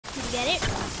You get it?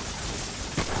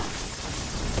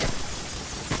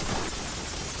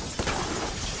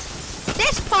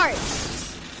 This part!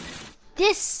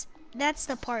 That's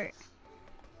the part.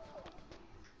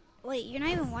 Wait, you're not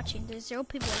even watching. There's 0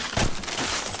 people watching.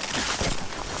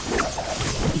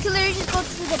 You can literally just go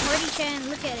to the party chat and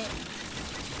look at it.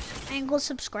 And go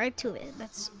subscribe to it.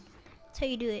 That's how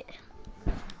you do it.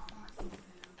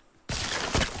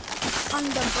 On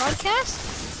the broadcast,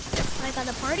 like on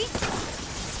the party.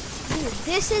 Dude,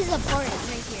 this is a party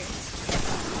right here.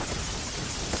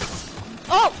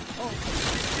 Oh!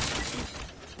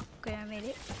 Okay, I made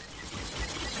it.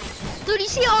 Dude, you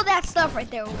see all that stuff right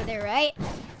there over there, right?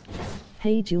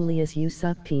 Hey Julius, you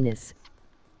suck penis.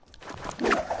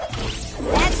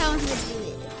 That's how I'm gonna do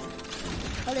it.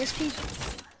 Oh, there's people.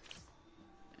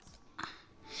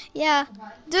 Yeah,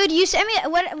 dude, you sent me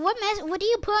what do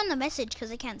you put on the message?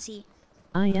 Cause I can't see.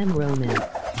 I am Roman.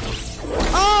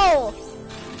 Oh,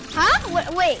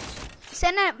 huh? Wait,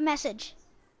 send a message.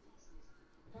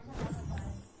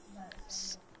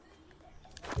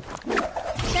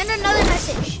 Send another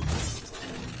message.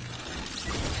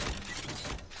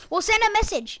 Well, send a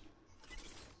message.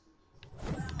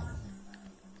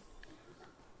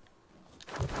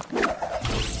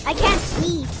 I can't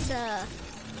see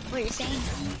what you're saying.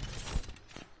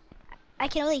 I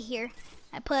can only hear.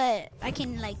 I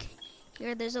can like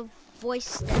hear there's a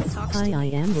voice that talks to me. Hi, I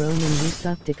am Roman, you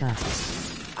suck dicka.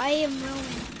 I am Roman.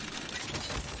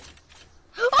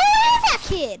 Oh, look at that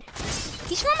kid!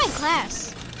 He's from my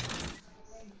class.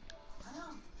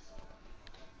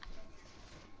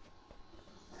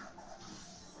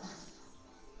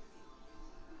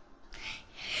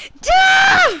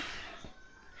 Dude!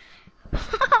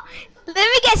 Let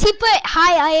me guess, he put,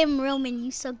 hi, I am Roman,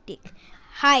 you suck dick.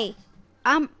 Hi,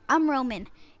 I'm Roman.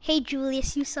 Hey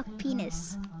Julius, you suck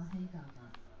penis.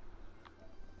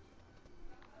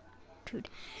 Dude.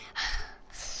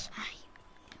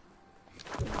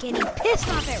 I'm getting pissed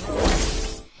off at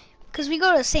Roman. Cause we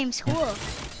go to the same school.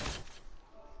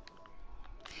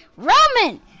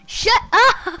 Roman! Shut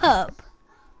up!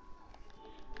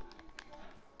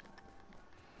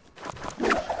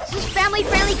 This is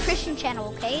family-friendly Christian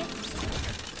channel, okay?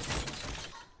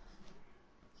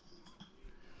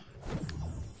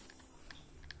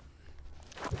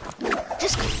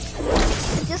 Just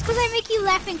cause I make you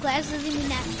laugh in class doesn't mean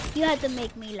that you have to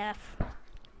make me laugh.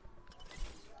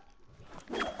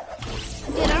 Dude,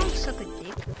 I don't suck a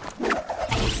dick.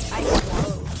 I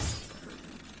swallow.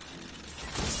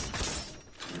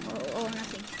 Oh,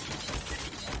 nothing.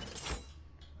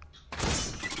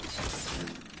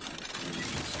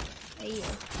 Hey,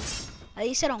 at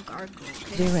least I don't gargle.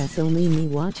 Okay? There's only me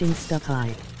watching stuff.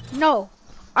 Hi. No,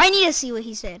 I need to see what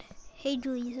he said. Hey,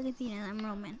 Julie, I'm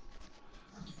Roman.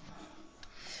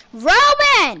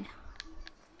 Roman!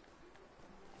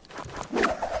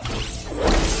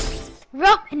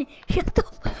 Roman, shut the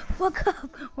fuck up,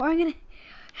 or I'm gonna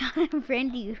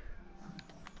unfriend you.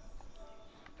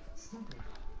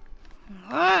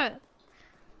 What?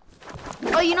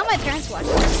 Oh, you know my parents watch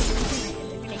this.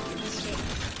 They're gonna hear this shit.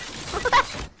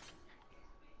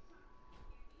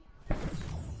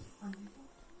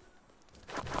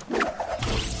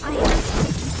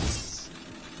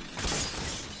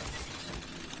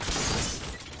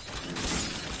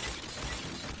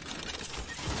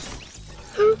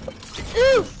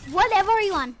 Ooh, what level are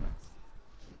you on?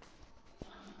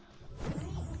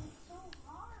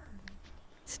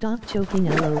 Stop choking,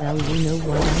 lol, you know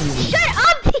what I mean. Shut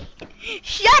up!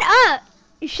 Shut up!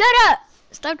 Shut up!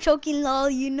 Stop choking, lol,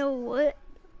 you know what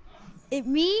it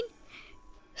mean?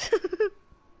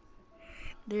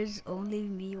 There's only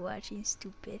me watching,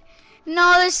 stupid.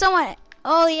 No, there's someone.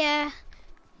 Oh, yeah.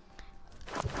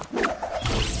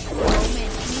 Oh, man,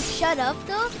 can you shut up,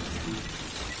 though?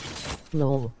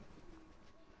 Lol.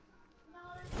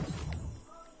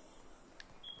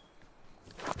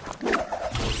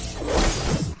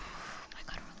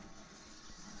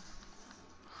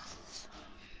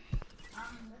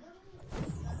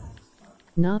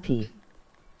 Nappy.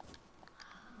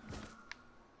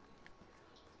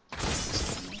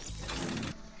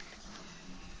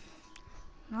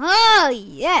 Oh,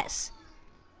 yes.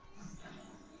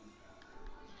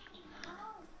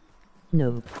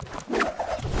 No.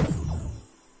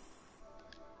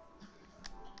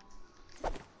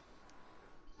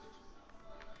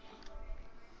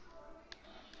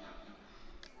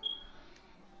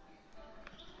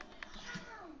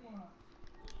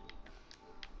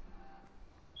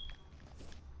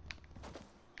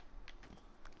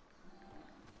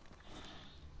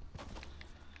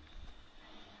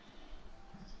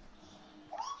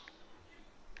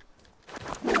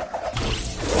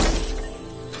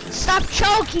 Stop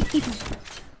choking!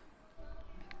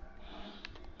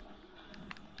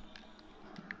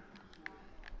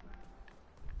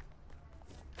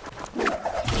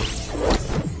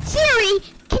 Siri,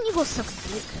 can you go suck a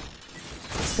dick?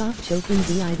 Stop choking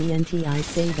VIDNT, I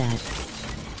say that.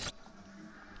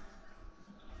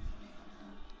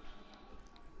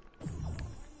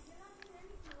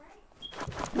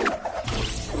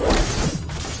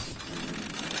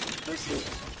 Pussy.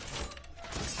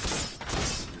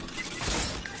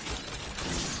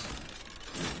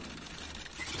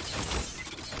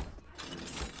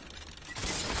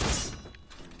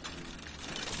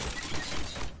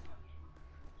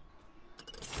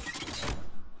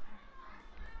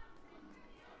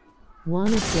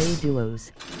 Wanna play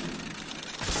duos?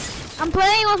 I'm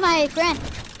playing with my friend.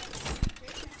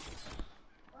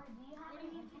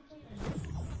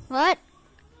 What?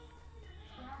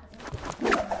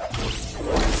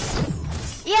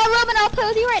 Yeah, Robin, I'll play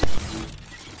with you right.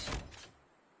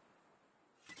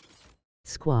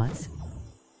 Squats.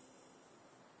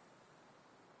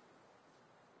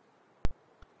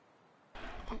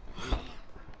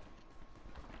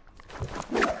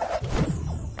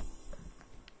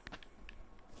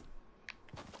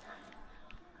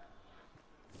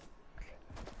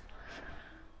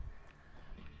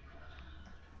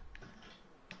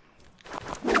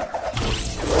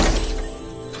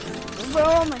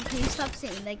 Roman, can you stop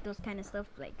saying like those kind of stuff,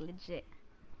 like legit?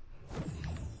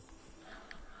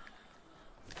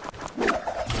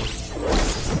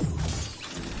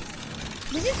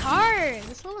 This is hard.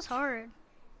 This level's hard.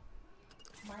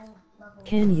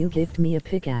 Can you gift me a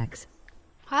pickaxe?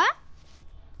 Huh?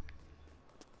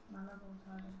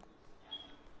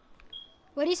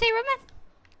 What do you say, Roman?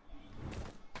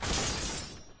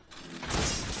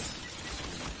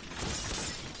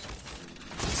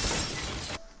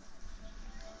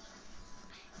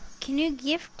 Can you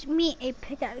gift me a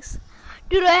pickaxe?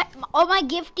 Dude, all my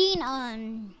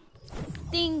gifting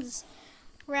things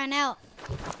ran out.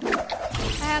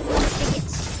 I have no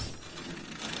tickets.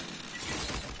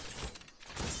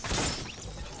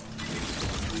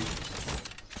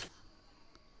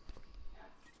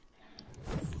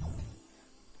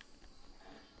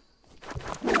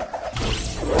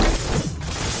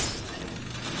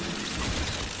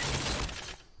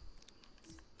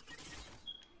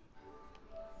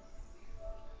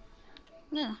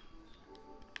 Yeah.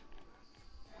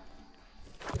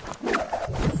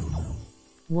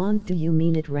 Want do you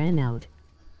mean it ran out?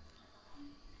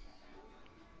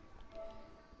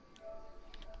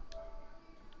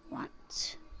 What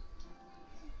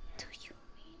do you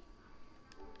mean?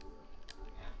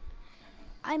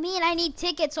 I mean, I need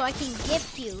tickets so I can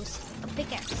gift you a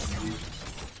pickaxe.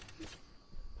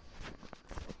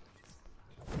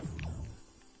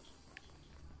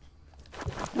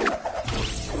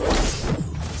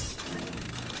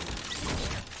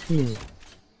 New.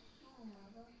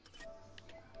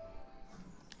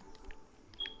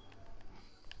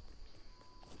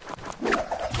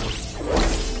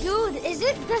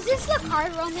 Dude, does this look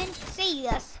hard, Roman? Say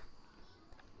yes.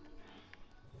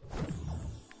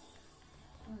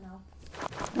 No.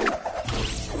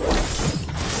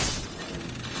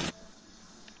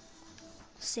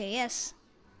 Say yes.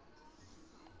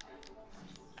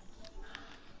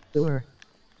 Sure.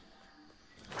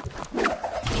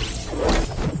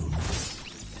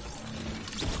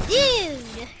 Dude!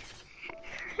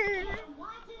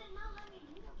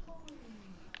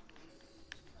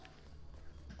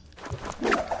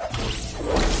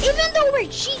 Even though we're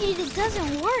cheated, it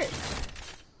doesn't work.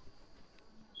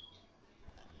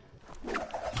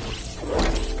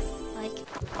 Like,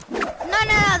 no,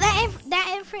 that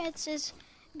inference is,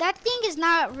 that thing is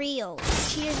not real.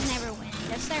 Cheaters never win.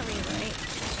 That's not real, right?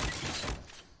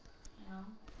 No.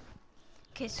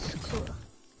 Okay, so it's cool.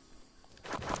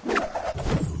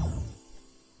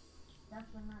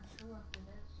 Definitely not true after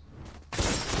this.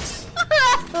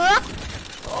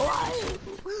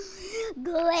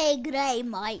 Gray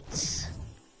mites.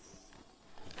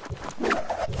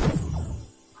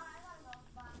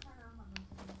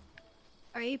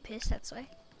 Are you pissed? That's why.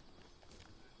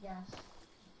 Yes.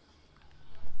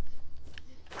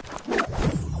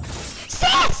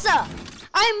 Sansa!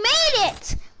 I made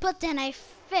it! But then I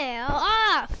fell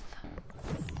off.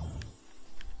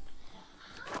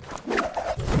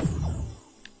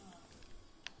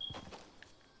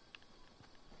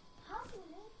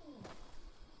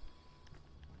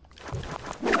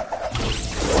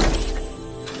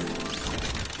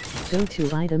 Go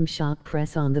to item shop,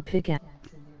 press on the pickaxe.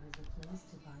 And there is a place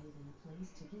to buy it and a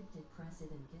place to gift it. Press it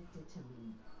and gift it to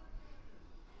me.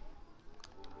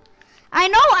 I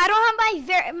know, I don't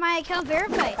have my account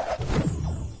verified.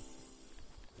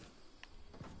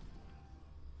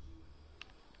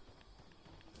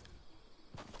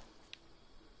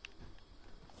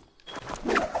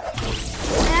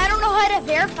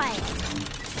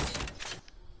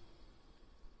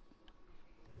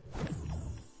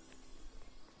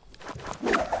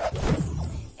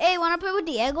 wanna play with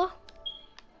Diego?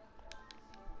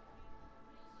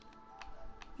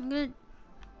 I'm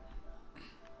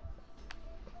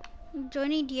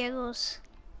joining Diego's.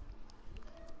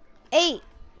 Hey,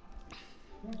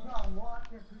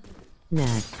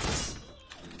 Nat.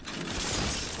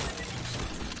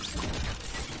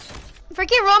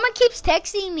 freaking Roman keeps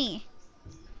texting me.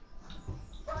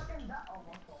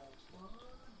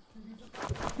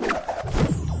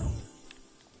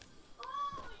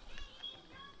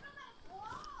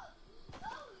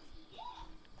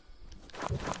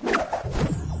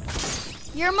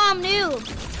 Your mom knew.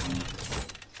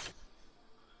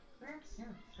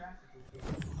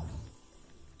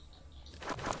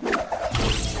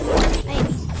 Hey,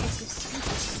 these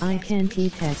texts. I can't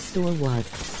text or what?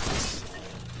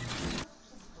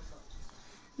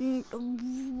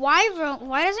 Why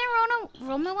doesn't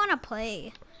Roman want to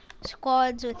play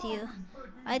squads with you?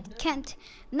 I can't.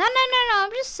 No.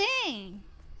 I'm just saying.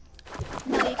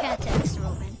 No, you can't text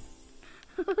Roman.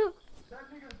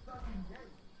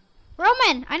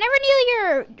 Roman, I never knew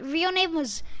your real name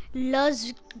was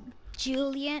Luz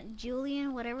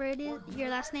Julian, whatever it is. Your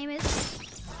last name is.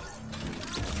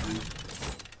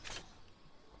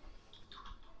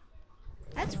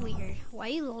 That's weird. Why are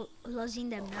you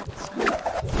losing them nuts?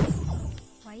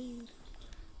 Why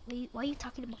are you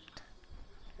talking about?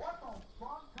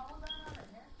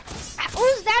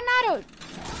 Who's that not a?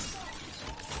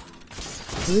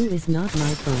 Blue is not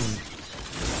my phone.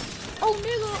 Oh,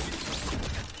 nigga.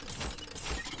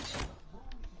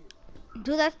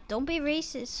 Do that. Don't be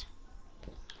racist.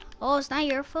 Oh, it's not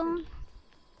your phone?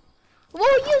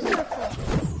 Well, use your phone.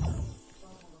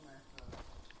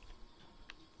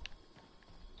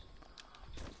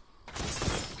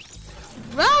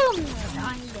 Wrong!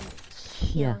 I'm gonna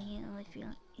kill Yeah. you if you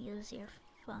use your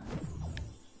phone.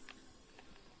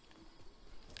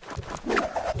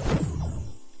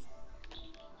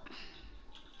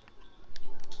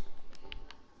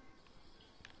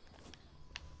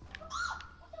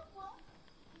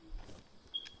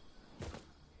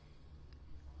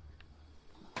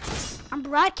 I'm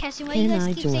broadcasting. Why you Can guys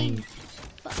I keep join? saying?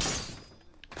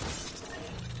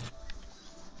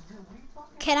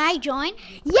 Can I join?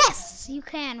 Yes, you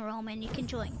can, Roman. You can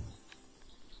join.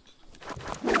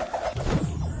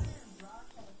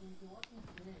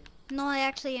 No, I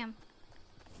actually am.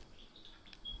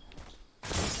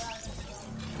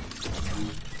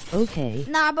 Okay.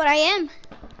 Nah, but I am.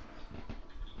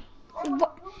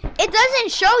 It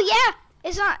doesn't show. Yeah,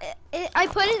 it's not. I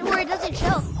put it where it doesn't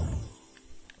show.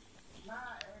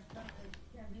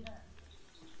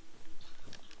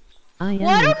 I am Well,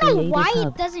 I in don't know Creative why Hub.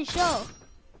 it doesn't show.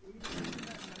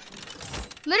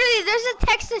 Literally, there's a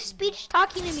text-to-speech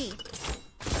talking to me.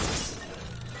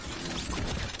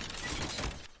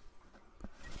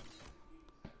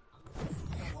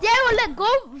 Yeah, well, look, go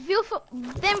view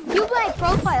then view my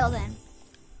profile then.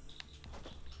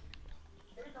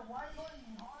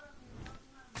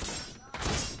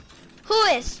 Who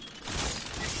is?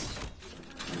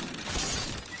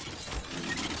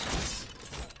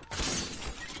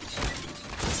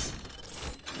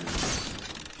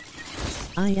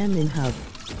 I am in Hub.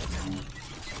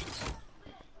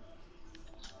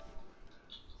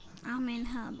 I'm in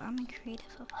Hub. I'm in Creative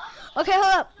Hub. Okay, hold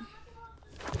up.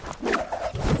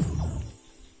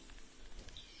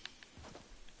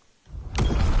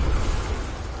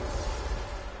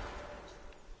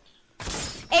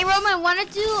 Hey, Roman, wanna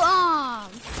do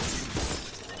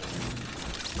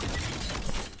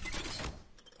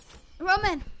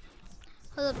Roman,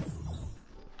 hold up.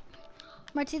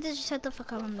 Martita, just shut the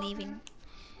fuck up. I'm leaving.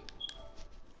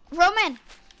 Roman.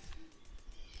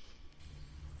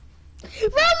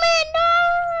 Roman, no!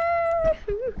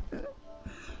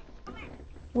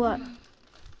 What?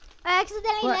 I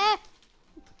accidentally What? left.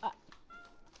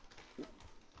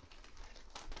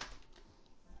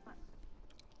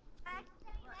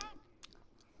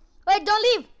 Wait, don't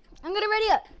leave. I'm gonna ready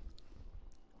up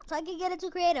so I can get into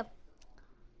creative.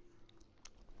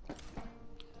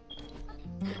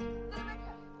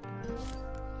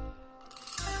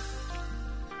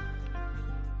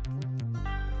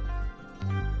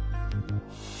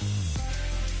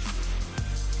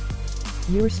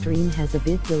 Your stream has a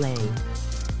bit delay.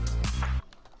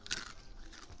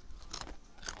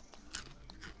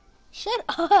 Shut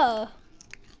up.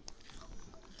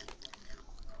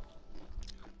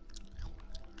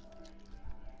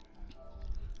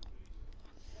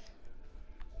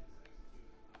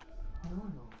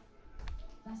 Normal.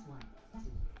 That's one. That's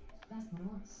two. That's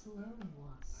normal. Slow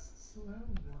one. Slow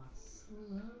one.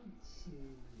 Slow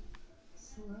two.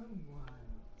 Slow one.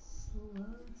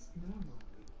 Slow normal.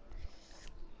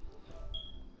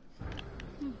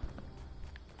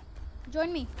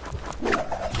 Join me.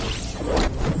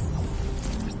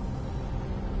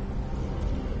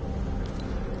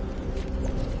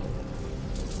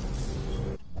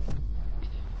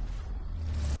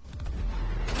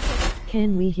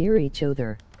 Can we hear each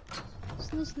other?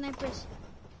 New snipers.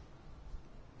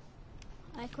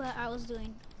 Like what I was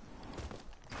doing.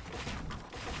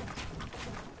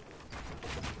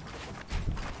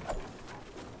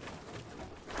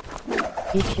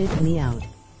 It kicked me out.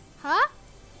 Huh?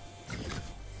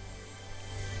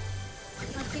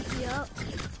 I'll pick you up.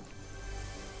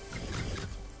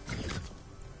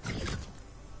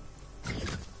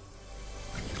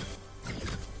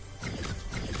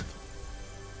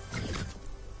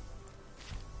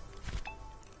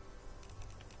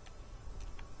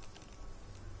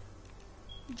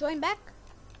 Join back.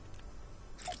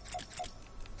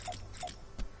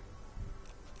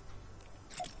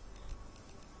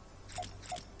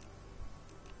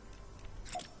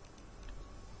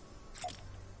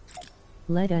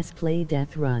 Let us play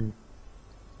Death Run.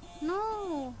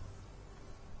 No.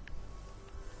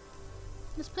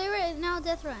 Let's play right now,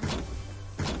 Death Run.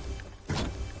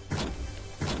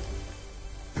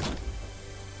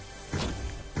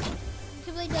 We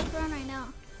can play Death Run right now.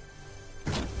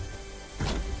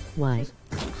 Why?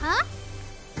 Huh?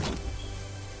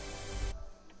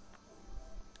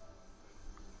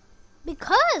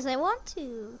 Because I want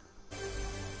to.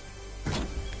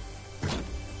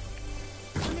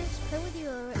 I want to just play with you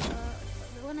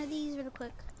one of these real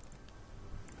quick.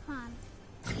 Come on.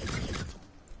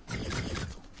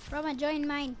 Roman, join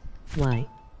mine. Why?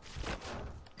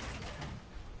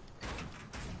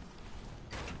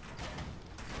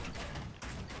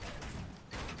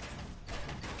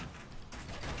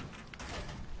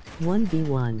 One v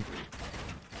one.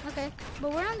 Okay,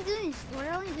 but we're only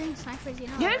doing snipers, you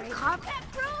know, You're in right? combat,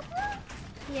 bro?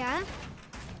 Yeah.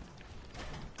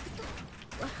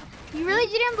 You really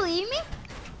didn't believe me?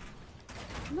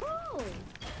 No.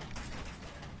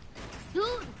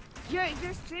 Dude,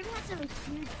 your stream has a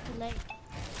huge delay.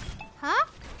 Huh?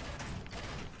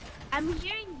 I'm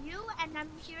hearing you and I'm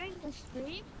hearing the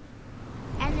stream,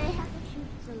 and they have a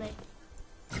huge delay.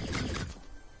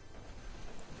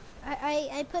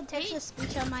 I put text to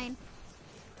speech on mine.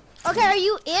 Okay, are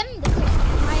you in the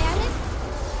Am I at it?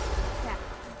 Yeah.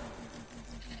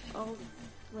 Oh,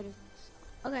 what is this?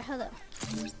 Okay, hold up.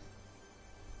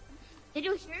 Did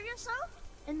you hear yourself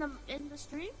in the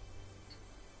stream?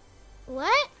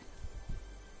 What?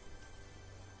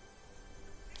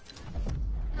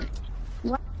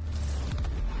 What?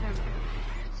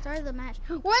 Started the match.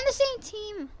 We're on the same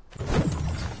team.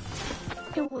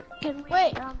 Can we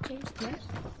Wait. change this?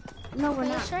 No, we're Wait,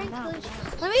 not. try and No. push.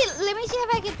 Let me see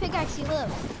if I can pickaxe you. Look.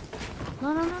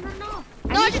 No. No,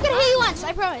 I'm just gonna hit you once.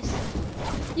 I promise.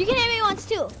 You can hit me once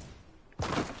too.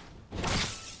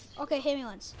 Okay, hit me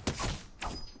once.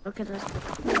 Okay, let's go.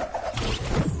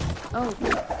 Oh.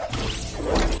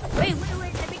 Wait.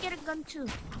 Let me get a gun too.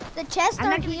 The chests I'm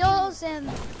are not gonna heals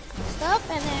and stuff,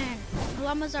 and then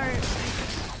llamas are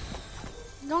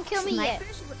snipers. Don't kill me yet.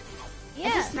 Snipers? Yeah.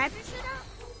 Is it sniper shootout?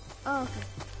 Oh, okay.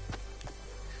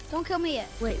 Don't kill me yet.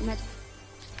 Wait, oh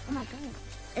my god.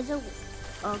 Is it?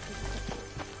 Oh, okay.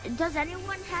 Does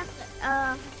anyone have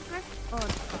photograph? Oh.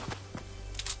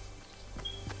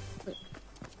 Wait.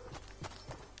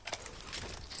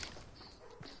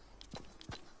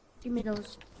 Give me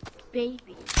those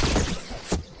babies.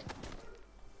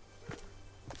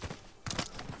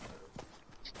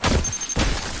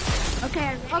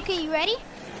 Okay. Ready? Okay, you ready?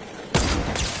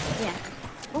 Yeah.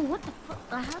 Oh, what the fuck?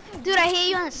 How can Dude, I hit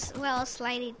you on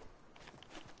sliding.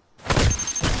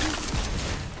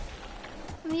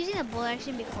 I'm using a bullet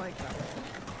action before I drop it.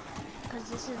 Because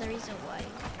this is the reason why.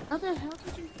 How the hell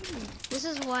did you do it? This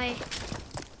is why.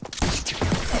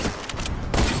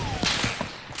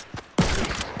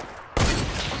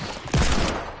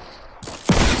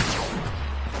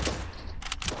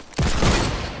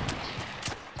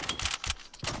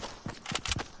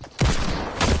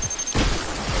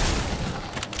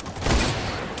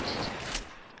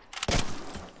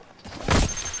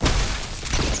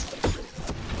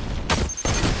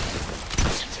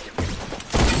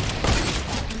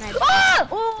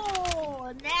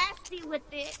 Oh, nasty with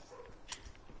it.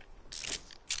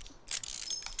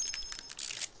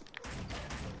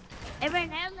 And right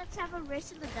now, let's have a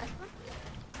race in the death one.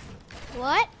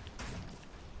 What?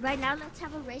 Right now, let's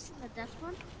have a race in the death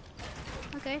one.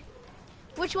 Okay.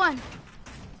 Which one?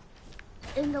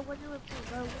 In the one you were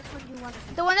playing, which one do you want to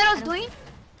do? The one that I was doing?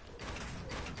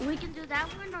 We can do that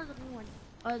one or the new one.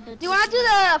 Or the Do you want to do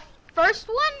the first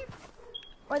one?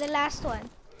 Or the last one?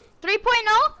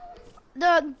 3.0?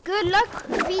 The good luck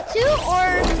V2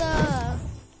 or the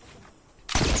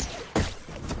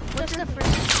What's the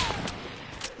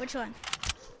first? Which one?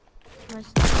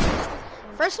 First.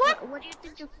 First one? What do you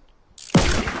think?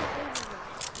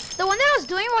 The one that I was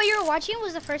doing while you were watching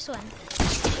was the first one.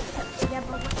 Yeah,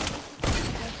 but what?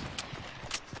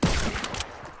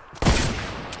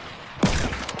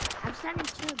 I'm standing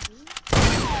too, dude.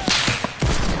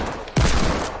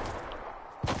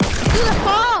 Do the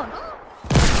phone!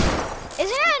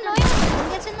 Isn't it annoying when the phone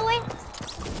gets in the way?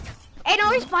 Hey, no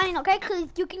respawning, okay? Because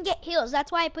you can get heals.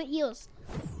 That's why I put heals.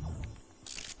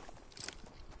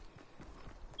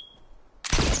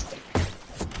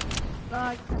 Oh,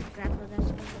 I can't grab it.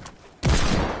 That's good.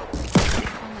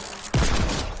 Oh my god.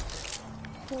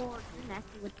 Poor, you're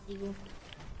nasty with the deal.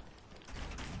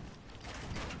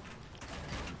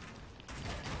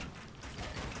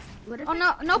 What if Oh, I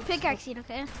no quick pickaxe seed,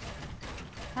 okay? switch?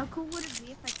 How cool would it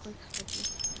be if I quick switch you?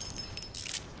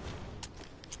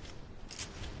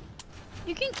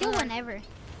 You can kill Alright. whenever.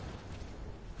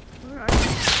 Where are you?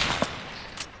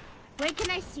 Wait,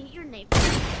 can I see your name?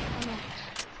 Oh no.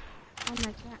 Oh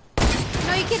my god.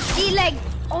 No, you can see like,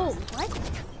 oh, what?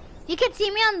 You can see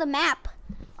me on the map.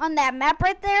 On that map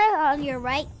right there, on your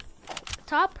right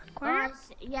top corner.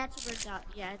 Yeah, it's a red dot.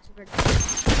 Yeah, it's a red dot.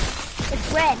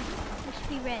 It's red. It should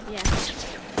be red. Yeah.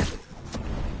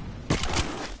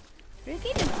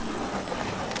 Ricky did.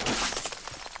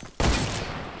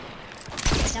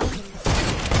 That was a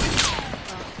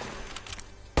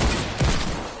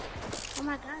Oh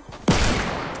my god.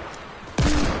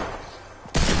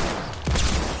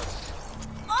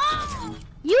 Oh!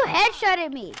 You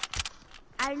headshotted me.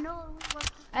 I know what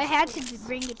I had to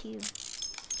bring it to you.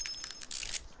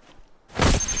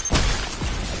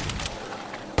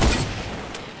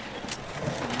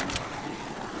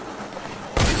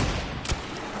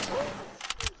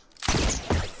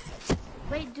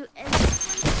 Wait, do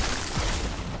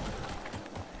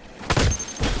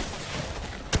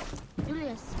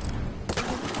Julius.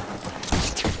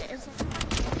 Is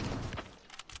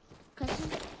cousin?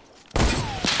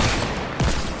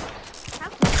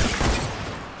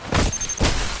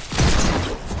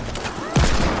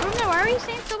 Why are you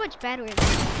saying so much bad words?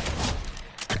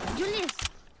 Julius,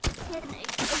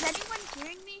 is anyone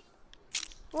hearing me?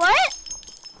 What?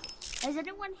 Is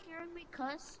anyone hearing me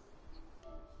cuss?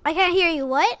 I can't hear you.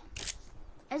 What?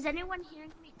 Is anyone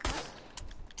hearing me cuss?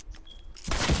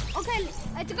 Okay,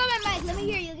 I took out my mic. Let me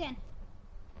hear you again.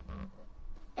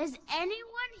 Is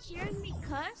anyone hearing me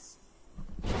cuss?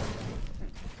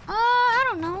 I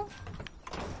don't know.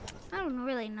 I don't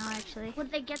really know actually.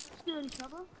 Would they get you in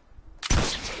trouble?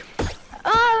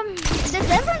 The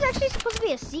dev one's actually supposed to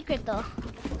be a secret though.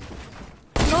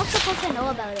 No one's supposed to know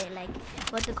about it, like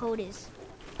what the code is.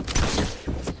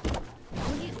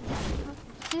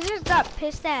 Caesars got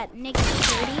pissed at Nick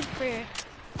 30 for,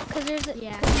 cause there's a,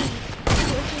 Yeah.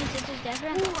 Caesar's dev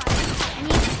run, and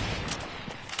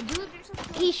Dude, there's a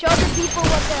he showed the people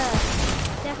what the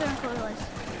dev run code was.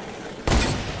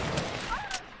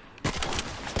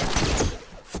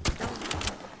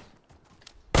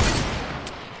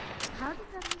 How did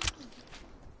that happen?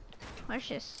 Let's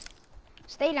just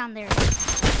stay down there. Okay,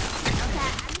 I'm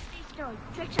gonna stay still.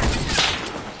 Trick shot.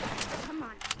 Come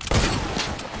on.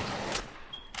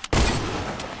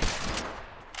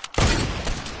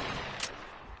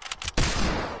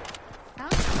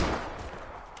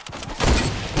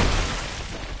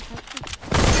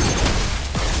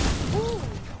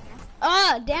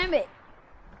 Oh, damn it.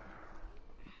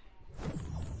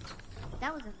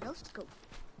 That was a no scope.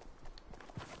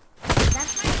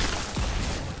 That's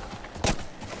right.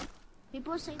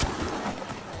 People say that.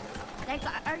 Like,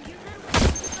 are you good with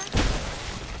this?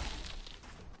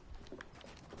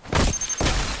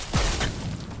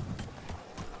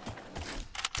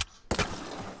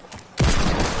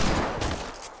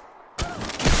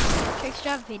 Trick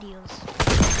shot videos.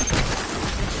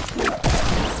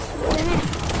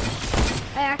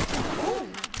 I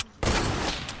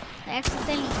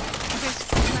accidentally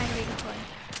pressed my record.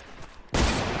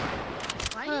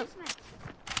 Why Look. is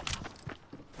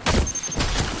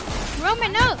my...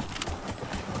 Roman, no!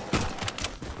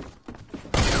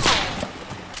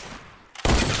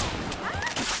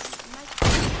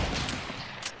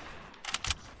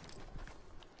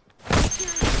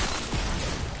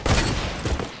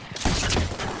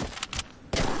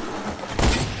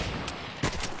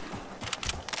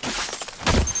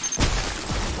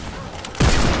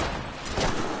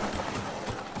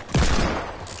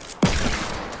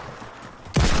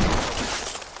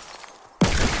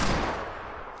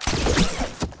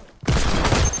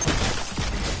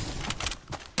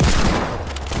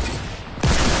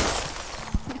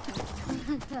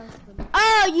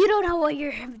 Oh, you don't know what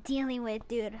you're dealing with,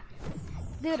 dude.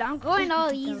 Dude, I'm going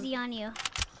all easy on you.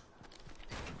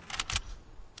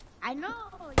 I know.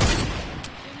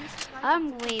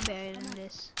 I'm way better than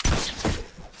this.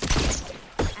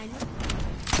 I know.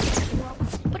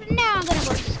 But now I'm gonna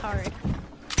work this hard.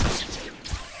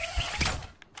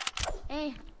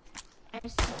 Hey. I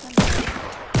just what the?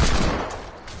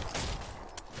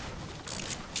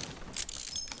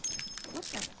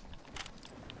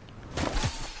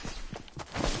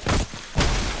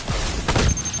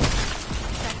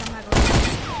 Back on my goal.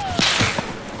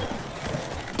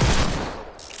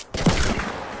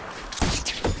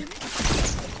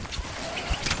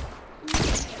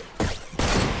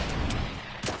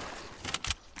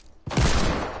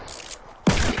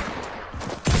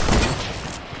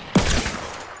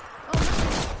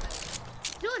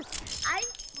 Dude,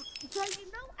 so you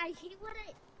know, I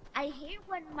hate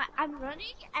when I'm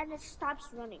running and it stops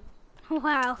running.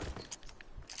 Wow.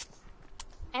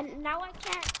 And now I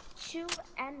can't shoot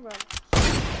and run.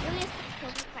 Really,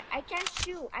 I can't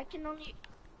shoot. I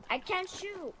can't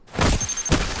shoot.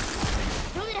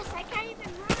 Julius, I can't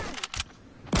even run.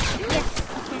 Yes.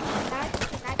 Now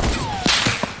I can.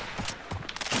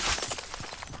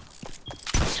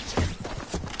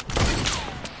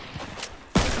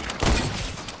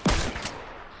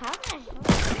 How the hell?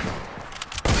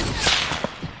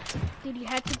 Dude, you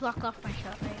had to block off my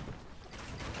shot, right?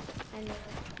 I know.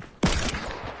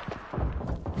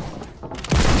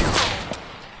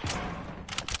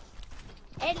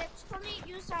 Hey, let's totally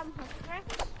use hunting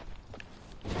rifles.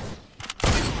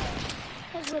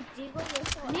 Because with Deagle, we're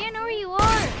so I need to know where you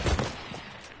are.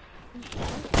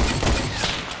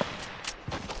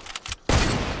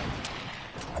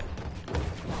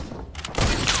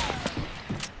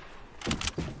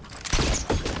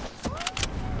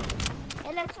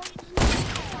 Hey, let's only use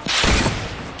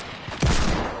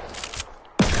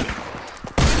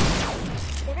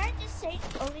Did I just say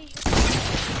only use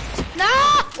No!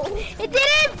 It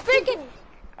didn't freaking.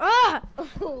 Ugh!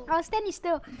 I was standing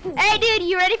still. Hey, dude,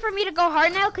 you ready for me to go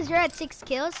hard now? Because you're at 6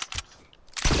 kills.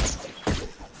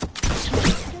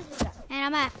 And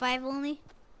I'm at 5 only.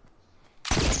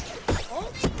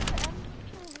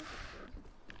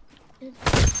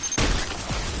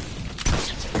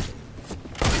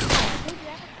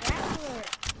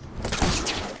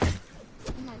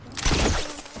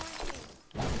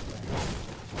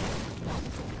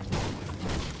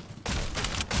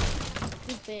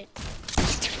 Stupid.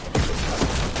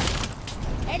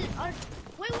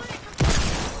 Wait.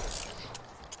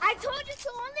 I told you to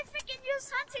only freaking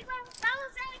use hunting rifles. That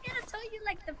was I gonna tell you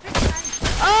like the first time.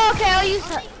 Oh, okay, I'll use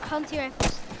hunting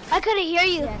rifles. I couldn't hear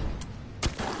you. Yeah.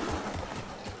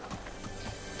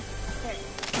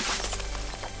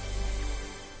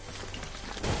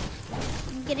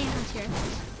 I'm getting hunting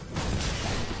rifles.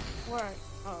 Word.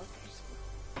 Oh, okay.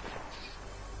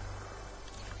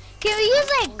 Can we use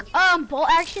like bolt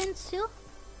actions too?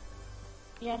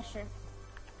 Yeah, sure.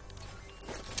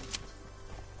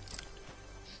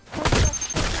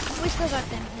 We still got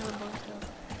them healer bolts though.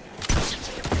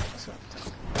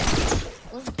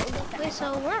 Wait,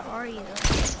 so where are you though?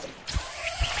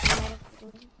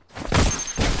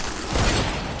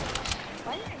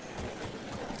 Why did I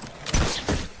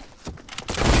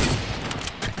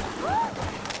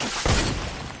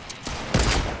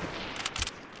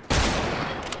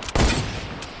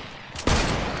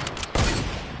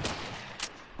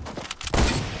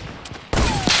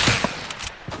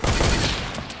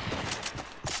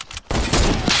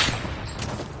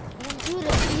Dude,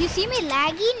 you see me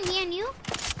lagging, me and you?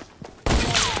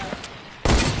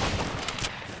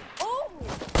 Oh!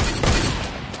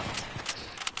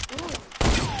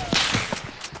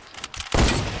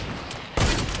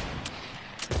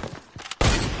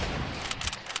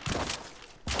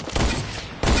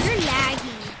 You're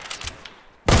lagging.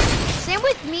 Same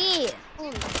with me.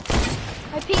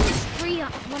 My ping is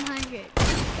 100.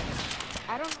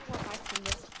 I don't know what my team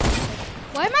is.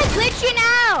 Why am I glitching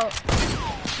out?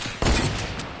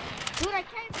 Dude, I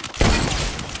can't even.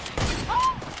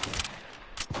 Oh!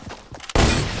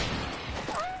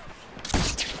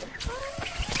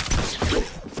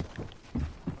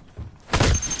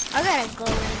 I gotta go.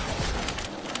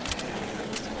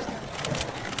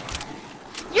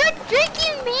 You're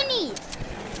drinking minis.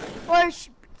 Or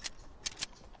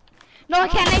no, I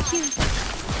can't let you.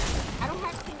 I don't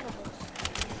have team levels.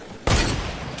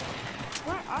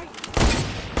 Where are you?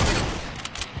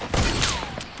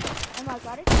 Oh my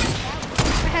god, it's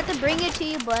I had to bring it to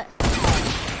you, but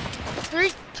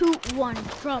 3, 2, 1,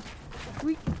 drop.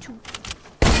 3, 2.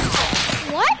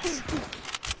 What?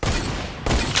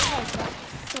 Oh my god,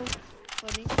 so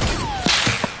funny.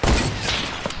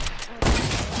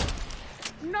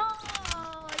 No!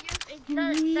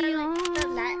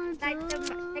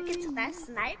 that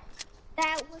snipe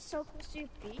that was so close to your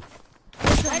feet?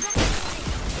 Why don't you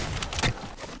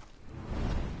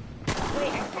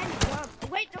wait, I can't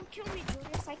jump. Wait, don't kill me,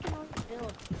 Julius. I can only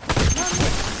build. No,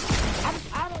 I'm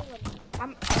out of it.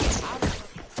 I'm out of it.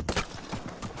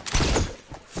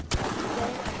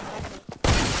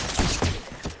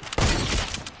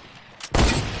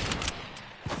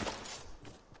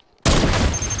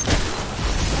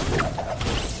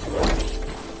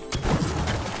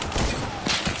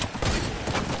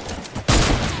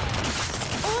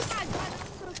 Oh my god, that was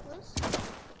so close.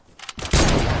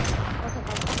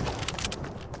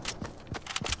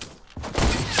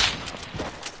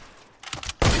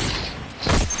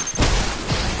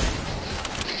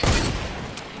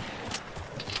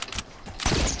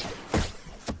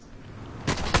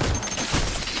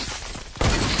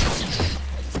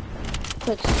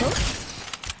 Quick scope.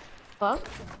 Fuck.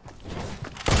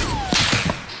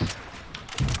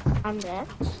 I'm dead.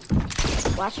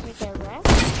 Watch me get wrecked.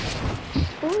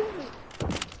 Ooh.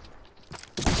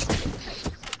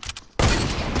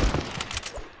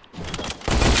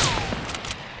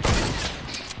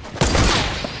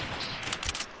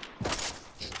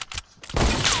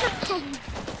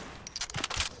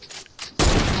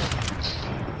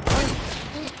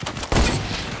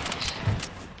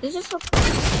 This is so.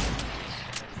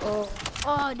 Oh,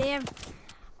 Oh, damn.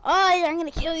 Oh, yeah, I'm gonna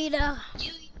kill you though.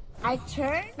 I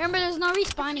turned. Remember, there's no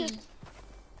respawning.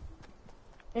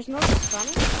 There's no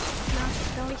respawning. No,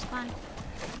 don't respawn.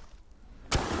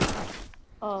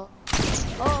 Oh.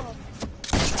 Oh.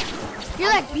 You're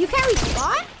like, you can't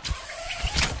respawn?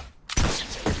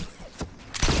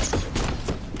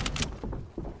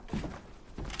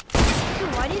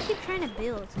 Dude, why do you keep trying to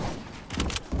build?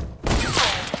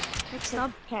 Like,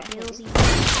 stop building.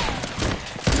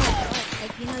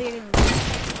 Like, you know you're gonna lose.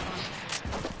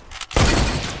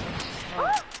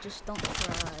 Oh, just don't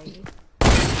try.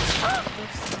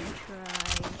 Just don't try.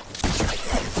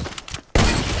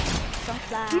 Don't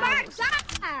fly. My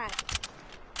God!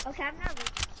 Okay, I'm not ready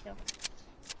to kill.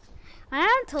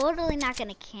 I'm totally not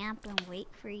gonna camp and wait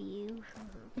for you.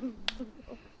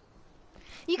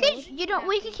 You can, you don't.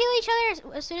 We can kill each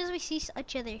other as soon as we see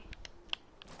each other.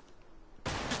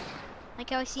 Like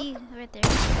how I see you right there.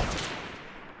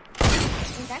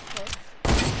 Exactly.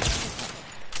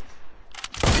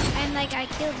 And like I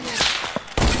killed you.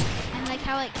 And like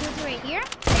how I killed you right here.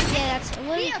 Yeah, that's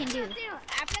what we can do.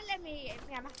 Háblale mi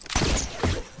mamá.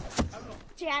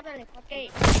 Sí, háblale, ok.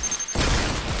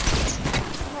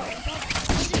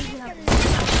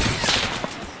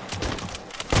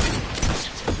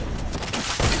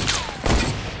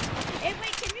 Hey,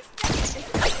 wait, can you stop?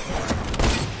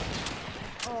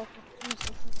 Oh,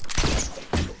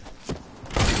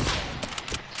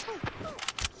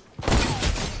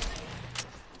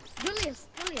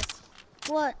 Julius.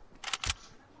 What?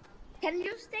 Can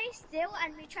you stay still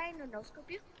and me trying to no-scope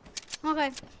you?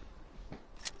 Okay.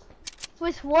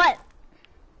 With what?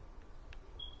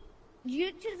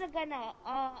 You choose a gun,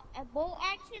 a bolt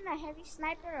action, a heavy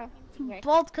sniper, or a hunting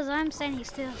rifle. Both, cause I'm standing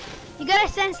still. You gotta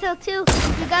stand still too.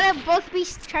 You gotta both be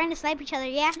trying to snipe each other.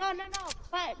 Yeah.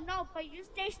 No, but you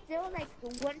stay still like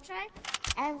one try,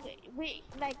 and we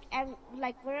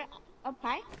we're up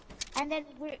high, and then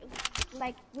we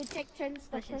take turns.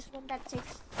 The first one that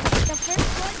takes the first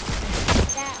one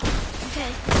that.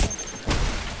 Okay.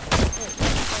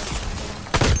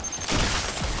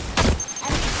 I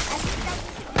think that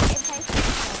we can make it.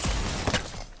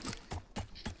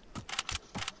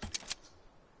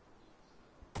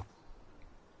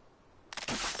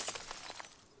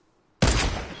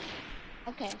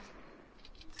 Okay.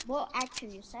 Well,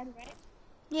 action, you said, right?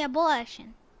 Yeah, bull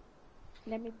action.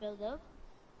 Let me build up.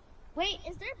 Wait,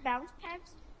 is there bounce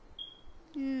pads?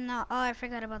 No, oh, I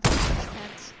forgot about the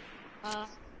stats.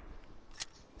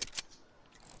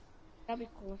 That'd be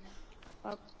cool.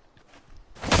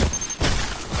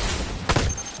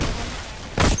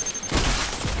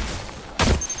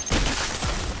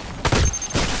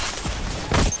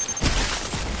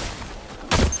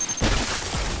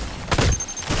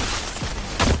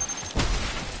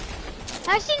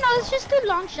 Actually, no, let's just do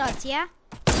long shots, yeah?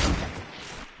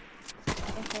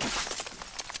 Okay.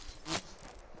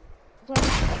 What am I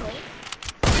playing?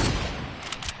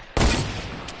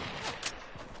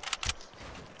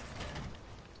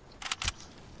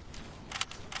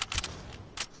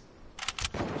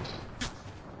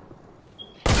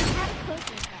 How close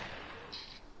is that?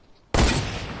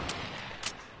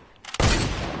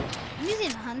 I'm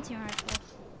using a hunting rifle.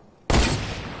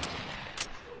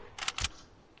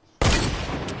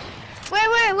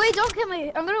 Wait, don't kill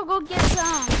me. I'm gonna go get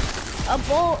a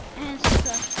bolt and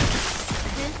stuff.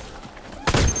 Okay?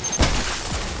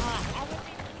 I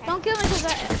Don't kill me because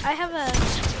I have a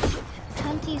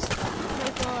Huntie's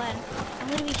rifle and I'm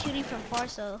gonna be shooting from far,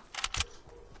 so.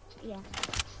 Yeah.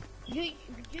 You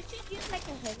should use like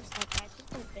a heavy sniper. I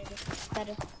think that's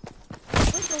better.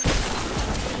 We'll go with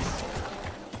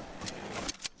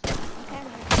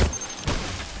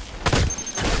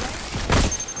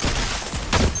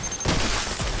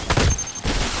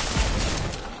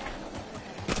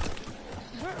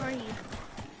Where are you?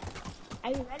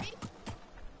 Are you ready?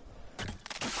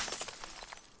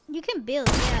 You can build,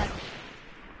 yeah.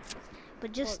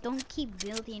 But just don't keep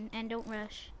building and don't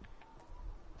rush.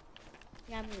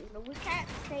 Yeah, I mean, we can't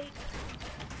stay.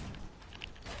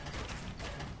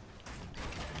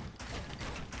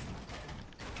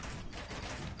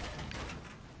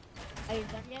 Are you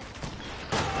done yet?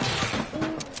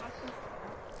 Ooh,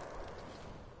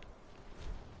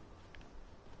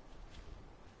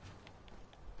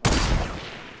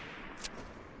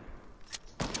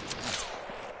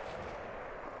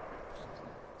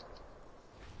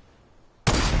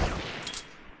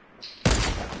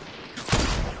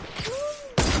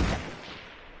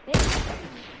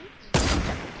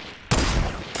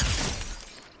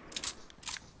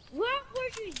 what were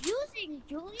you using,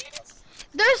 Julius?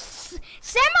 There's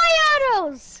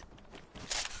semi-autos!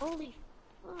 Holy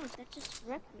fuck, that just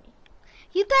wrecked me.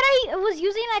 You thought I was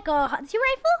using like a Hunty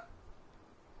rifle?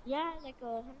 Yeah, like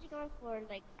a hunting gun for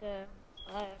like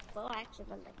bow action,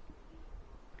 but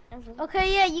like.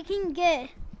 Okay, yeah, you can get.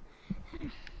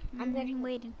 I'm getting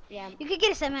waiting. Yeah, You could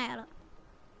get a semi-auto.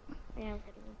 yeah, I'm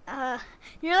getting it.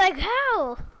 You're like,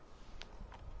 how?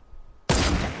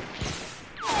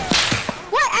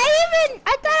 What?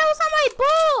 I thought I was on my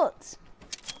boat.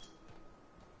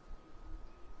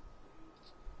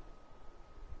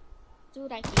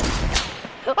 Dude, I hate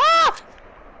Oh!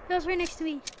 That was right next to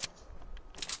me.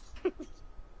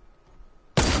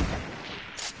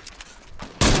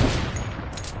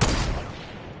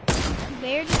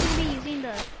 Where did you be using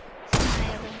the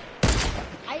semi-auto?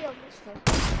 I almost know.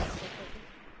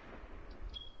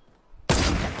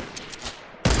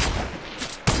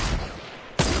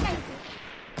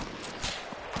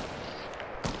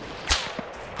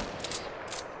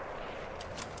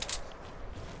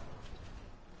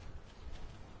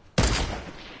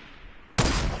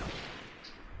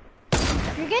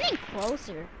 You're getting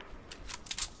closer.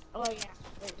 Oh yeah.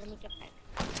 Wait, let me get back.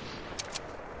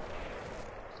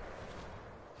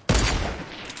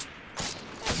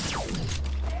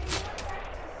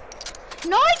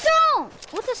 No, I don't.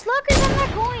 With the sluggers, I'm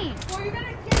not going. Well, you're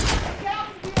gonna get out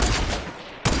of here.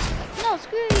 No,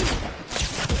 screw you.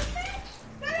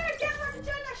 Better get her to turn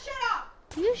that shit up.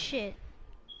 You shit.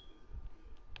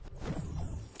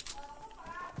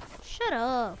 Shut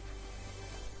up.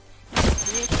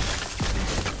 Bitch.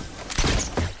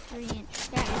 3-inch.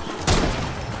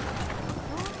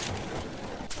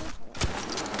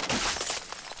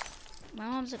 My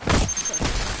mom's a cocksucker.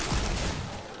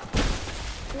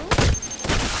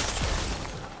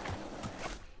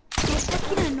 That's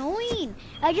fucking annoying.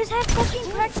 I just had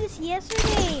fucking practice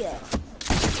yesterday.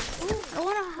 Ooh, I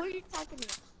wanna. Who are you talking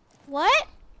about? What?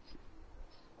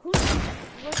 Who's the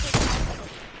cocksucker?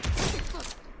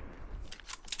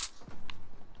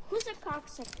 Who's a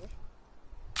cocksucker?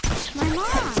 My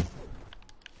mom.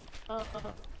 Oh,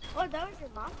 that was your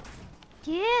mom?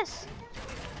 Yes.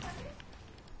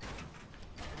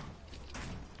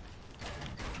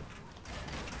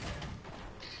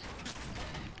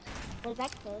 Was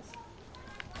that close?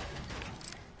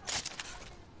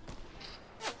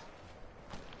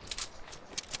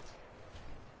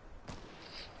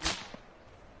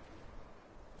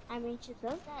 I mean, she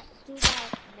does do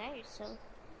that nice, so,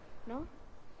 no?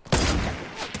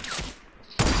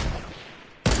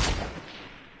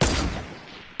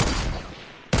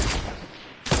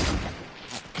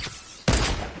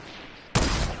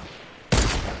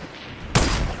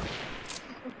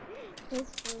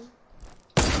 That's cool.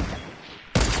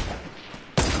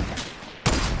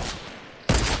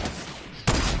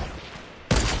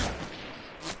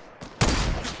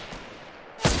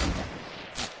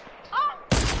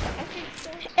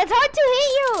 It's hard to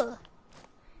hit you.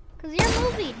 Cause you're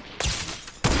moving.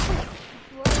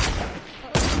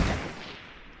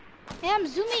 Yeah, I'm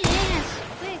zooming in as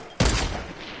quick.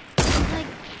 Like,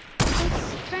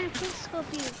 trying to quick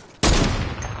scope you.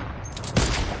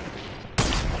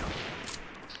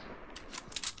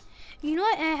 You know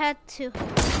what? I had to do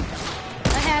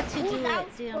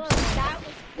it, dude. I'm sorry.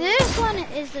 This one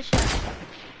is the shot.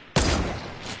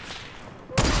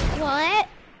 What?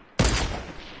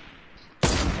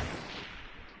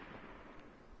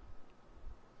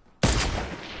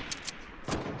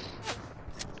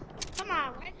 Come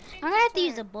on, I'm gonna have to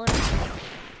use a bullet.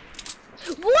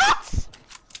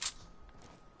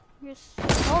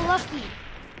 Oh, lucky.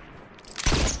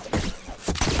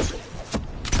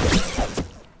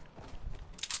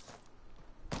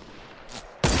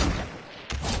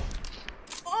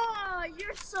 Oh,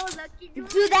 you're so lucky, dude.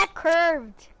 Dude, that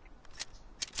curved.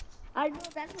 I know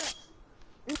that's what.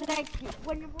 Like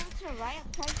when you move to the right,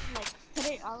 I'm trying to like put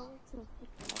it all the way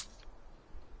to the left.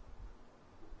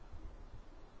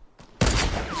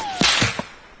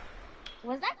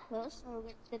 Was that close or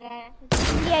did I?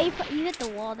 Yeah, you hit the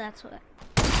wall, that's what.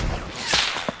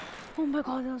 Oh my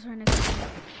god, that was right next to me.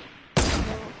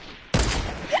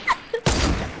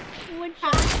 One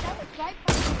shot. That was right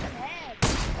by your head.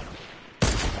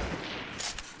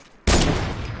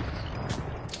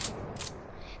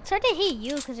 It's hard to hit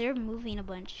you because you're moving a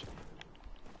bunch.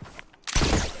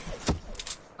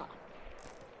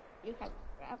 You have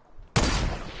grab.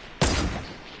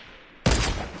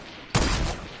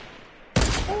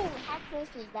 Oh, how close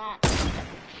was that?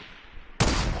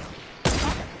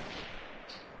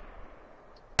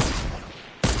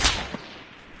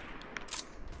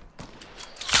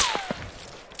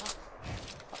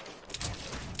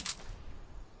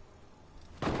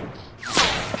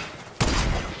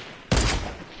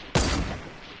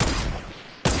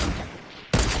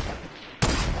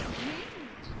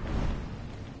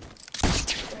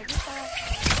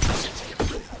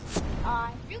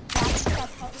 If you grab it, I'll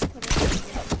probably put it in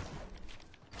here.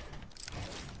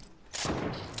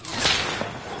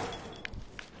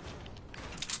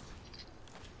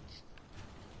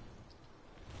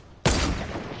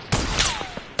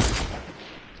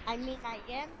 I mean, I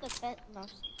am the best. No.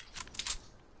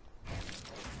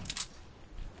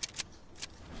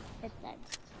 It's done.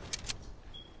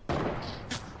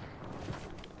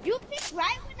 You pick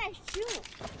right when I shoot.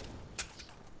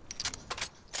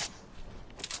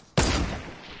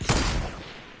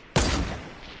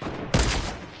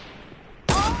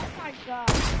 Oh my god.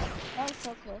 That was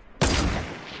so close.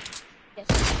 Yes.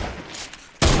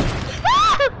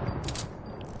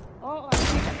 Oh, I'm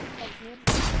making like good.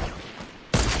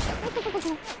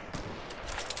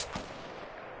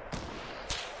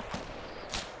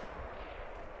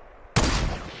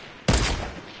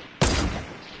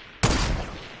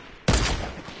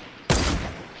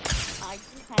 I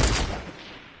just had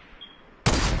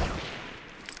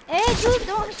Hey, dude,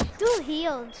 don't do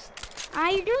heals.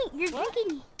 You're What?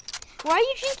 drinking. Why are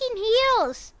you drinking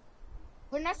heals?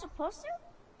 We're not supposed to?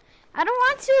 I don't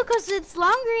want to because it's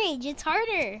long range. It's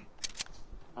harder.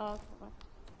 Oh, come on.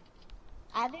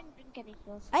 I didn't drink any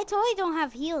pills. I totally don't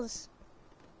have heals.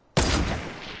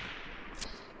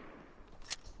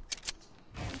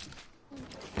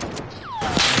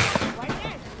 Why did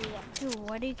I do that? Dude,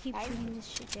 why do you keep I- shooting this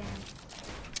shit down?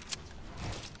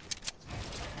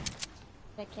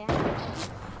 I can't.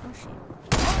 Oh shit.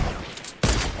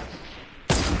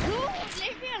 Dude,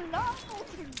 leave me alone!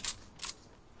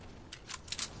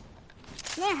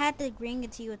 I'm gonna have to bring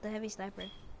it to you with the heavy sniper.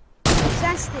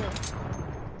 Stand still.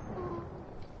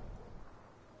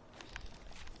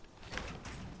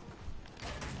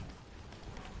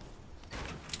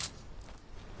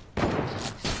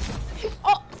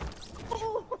 Oh!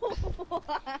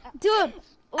 Dude,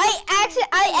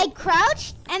 I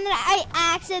crouched and then I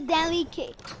accidentally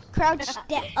crouched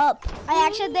up.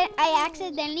 I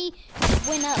accidentally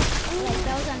went up. Like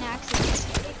that was an accident.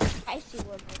 I see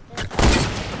one right there.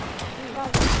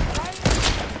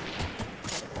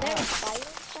 There's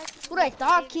fire. What I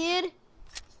thought, kid.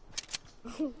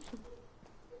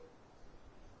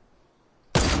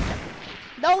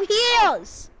 No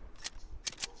heals.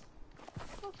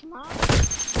 Oh, come on.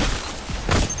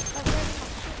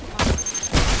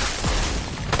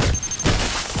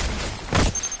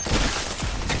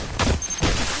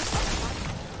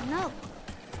 No.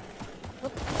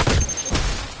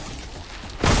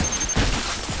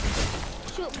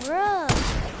 Shoot, bro.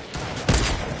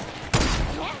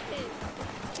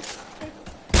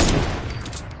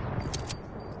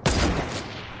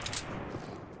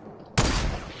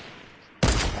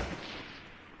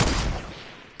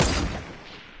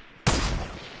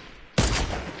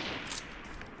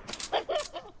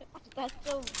 That's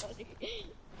so funny.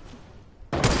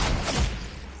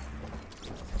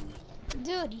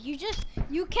 Dude,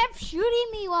 you kept shooting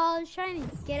me while I was trying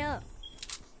to get up.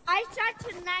 I shot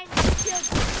to 9 and killed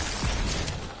you.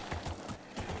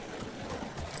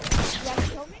 You want to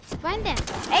kill me? Find them.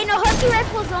 Hey, no, Husky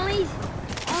rifles only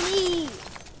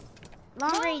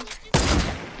long range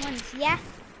ones. Yeah,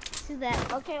 do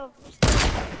that. Okay, well, It's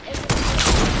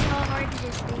so hard to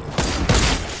just do.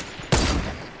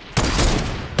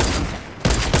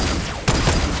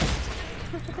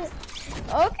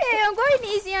 Okay, I'm going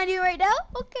easy on you right now.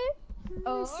 Okay.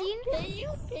 oh, See?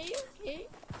 okay.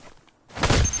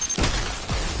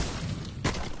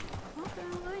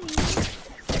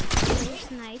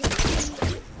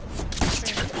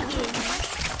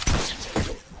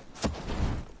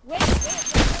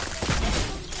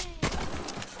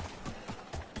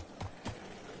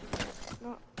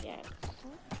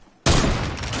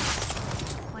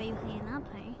 Why are you healing up,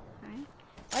 hey? Right?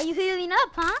 Why are you healing up,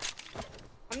 huh?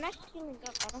 I'm not healing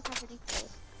up. I don't have any food.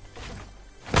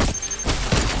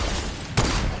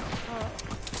 Oh.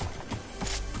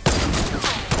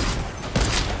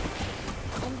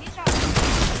 And these are.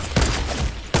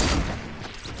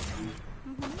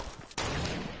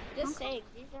 Just saying,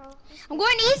 these are. I'm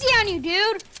going easy on you,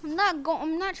 dude. I'm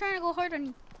not trying to go hard on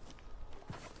you.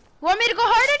 Want me to go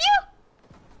hard on you?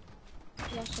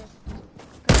 Yeah, sure.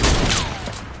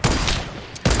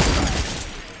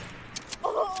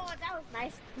 Oh, that was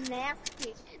nice.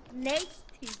 Nasty.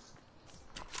 Nasty.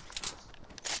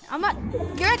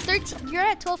 You're at 13. You're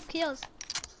at 12 kills.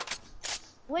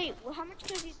 Wait, how much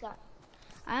kills you got?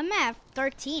 I'm at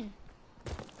 13.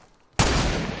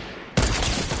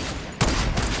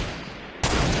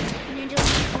 Ninja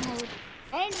Lethal mode.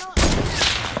 Hey, no.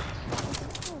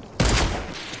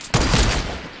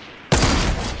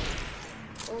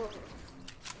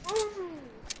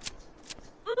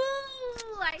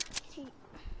 Ooh, I hate.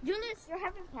 Julius, you're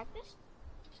having practice?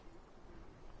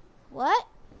 What?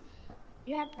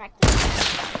 You have practice?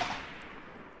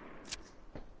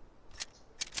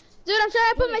 Dude, I'm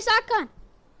trying to put my sock on.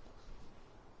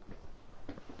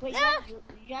 Wait,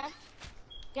 Yeah.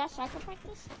 you have soccer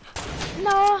practice?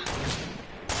 No.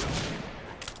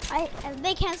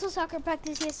 They canceled soccer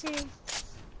practice yesterday.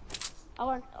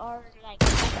 Or like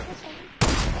practice?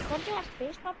 Don't you have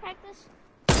baseball practice?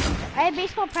 I had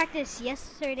baseball practice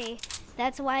yesterday.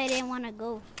 That's why I didn't want to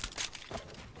go.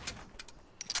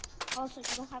 Also,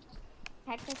 you don't have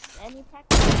practice any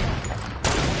practice?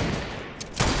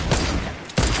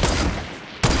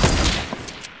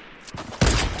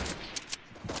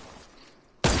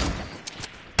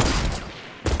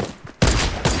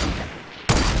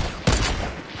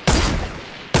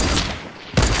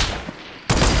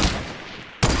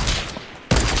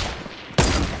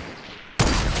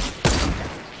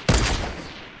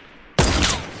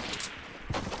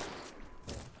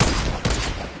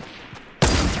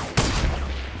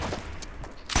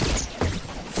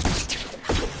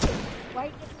 Why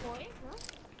you get boy? No?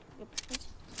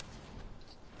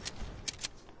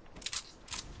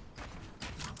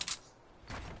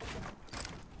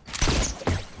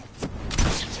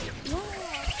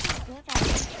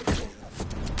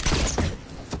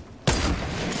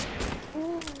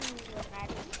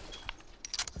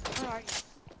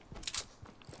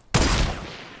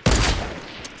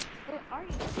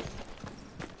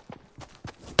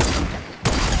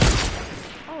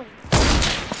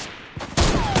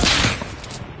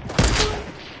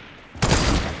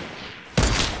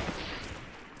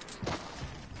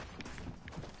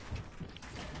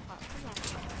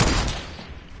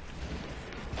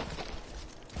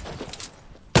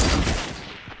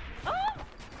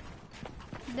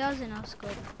 That was enough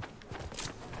scope.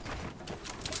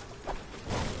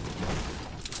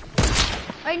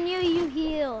 I knew you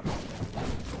healed.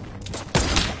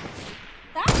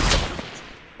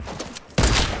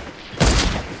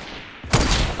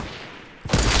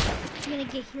 I'm gonna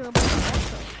get healable.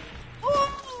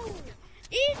 Oh!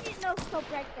 Easy no scope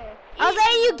right there. I was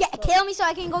letting you Easy no scope. kill me so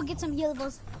I can go get some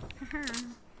healables.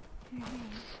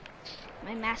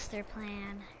 My master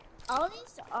plan. All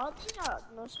these are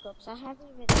no scopes. I haven't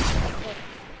even.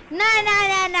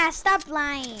 Nah. Stop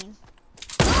lying.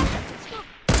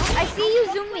 I see you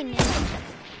zooming in.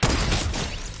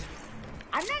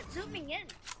 I'm not zooming in.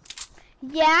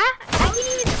 Yeah? I can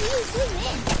even see you zoom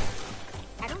in.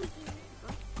 I don't zoom in,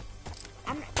 bro.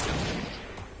 I'm not.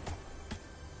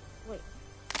 Wait.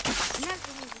 I'm not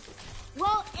zooming in.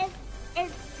 Well, if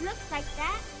it looks like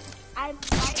that, I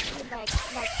might be like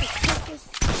the quickest.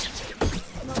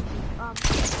 No,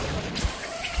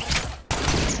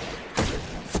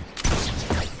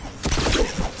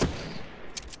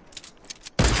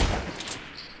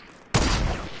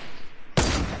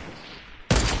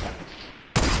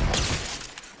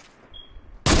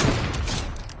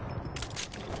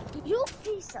 you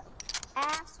piece of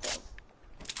asshole.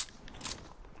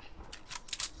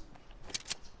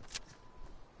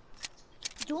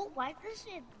 Dude, why does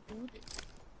it do this?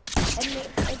 And it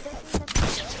doesn't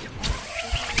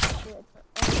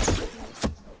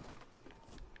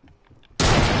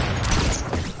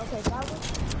okay, that was.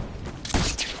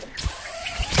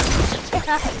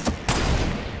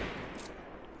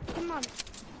 Come on,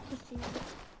 pussy.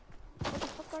 What the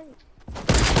fuck are you?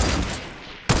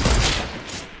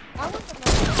 That was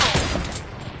another.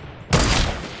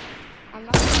 I'm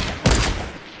not.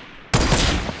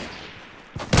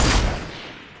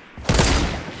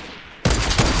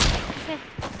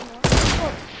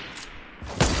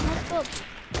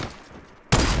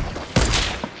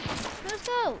 Let's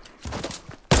go.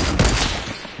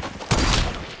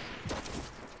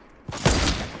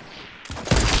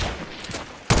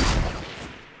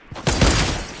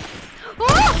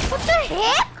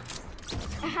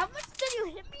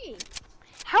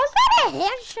 a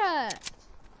headshot.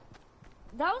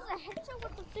 That was a headshot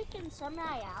with the freaking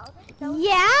samurai out.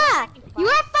 Yeah, you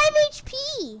have 5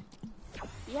 HP.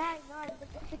 Yeah, I know.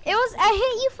 It was. I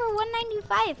hit you for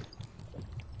 195.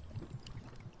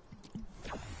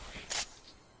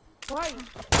 Where are you?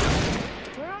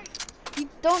 Where are you? You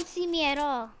don't see me at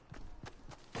all.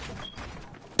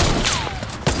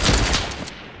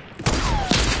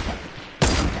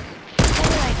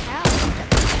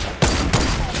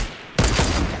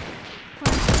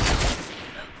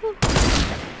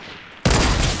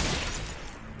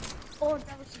 Oh,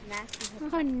 that was a nasty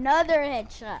hit. Another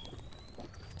headshot.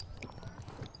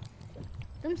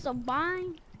 I'm so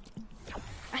blind.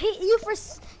 I hit you for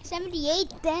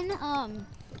 78. Then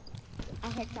A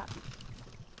headshot.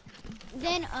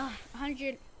 Then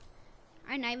 100.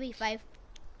 I 95.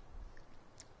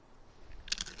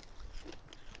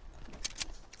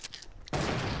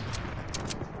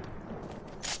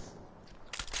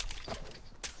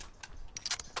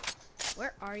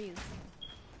 Where are you?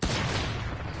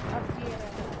 Up here.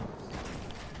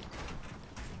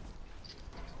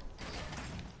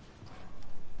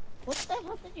 What the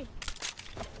hell did you?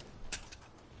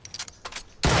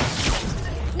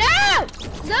 No!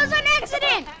 That was an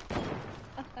accident!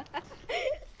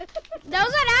 That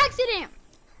was an accident!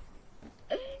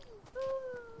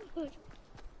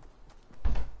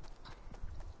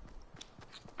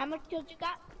 How much kills you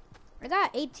got? I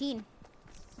got 18.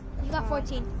 You got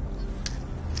 14.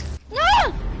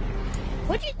 No!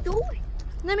 What you doing?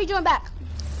 Let me join back.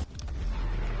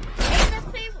 Hey, let's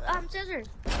play scissors.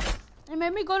 It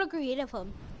made me go to creative hub.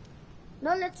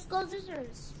 No, let's go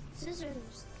scissors.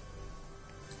 Scissors.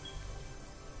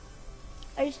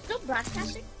 Are you still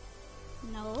broadcasting?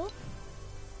 No.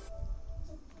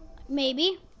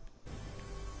 Maybe.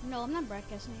 No, I'm not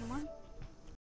broadcasting anymore.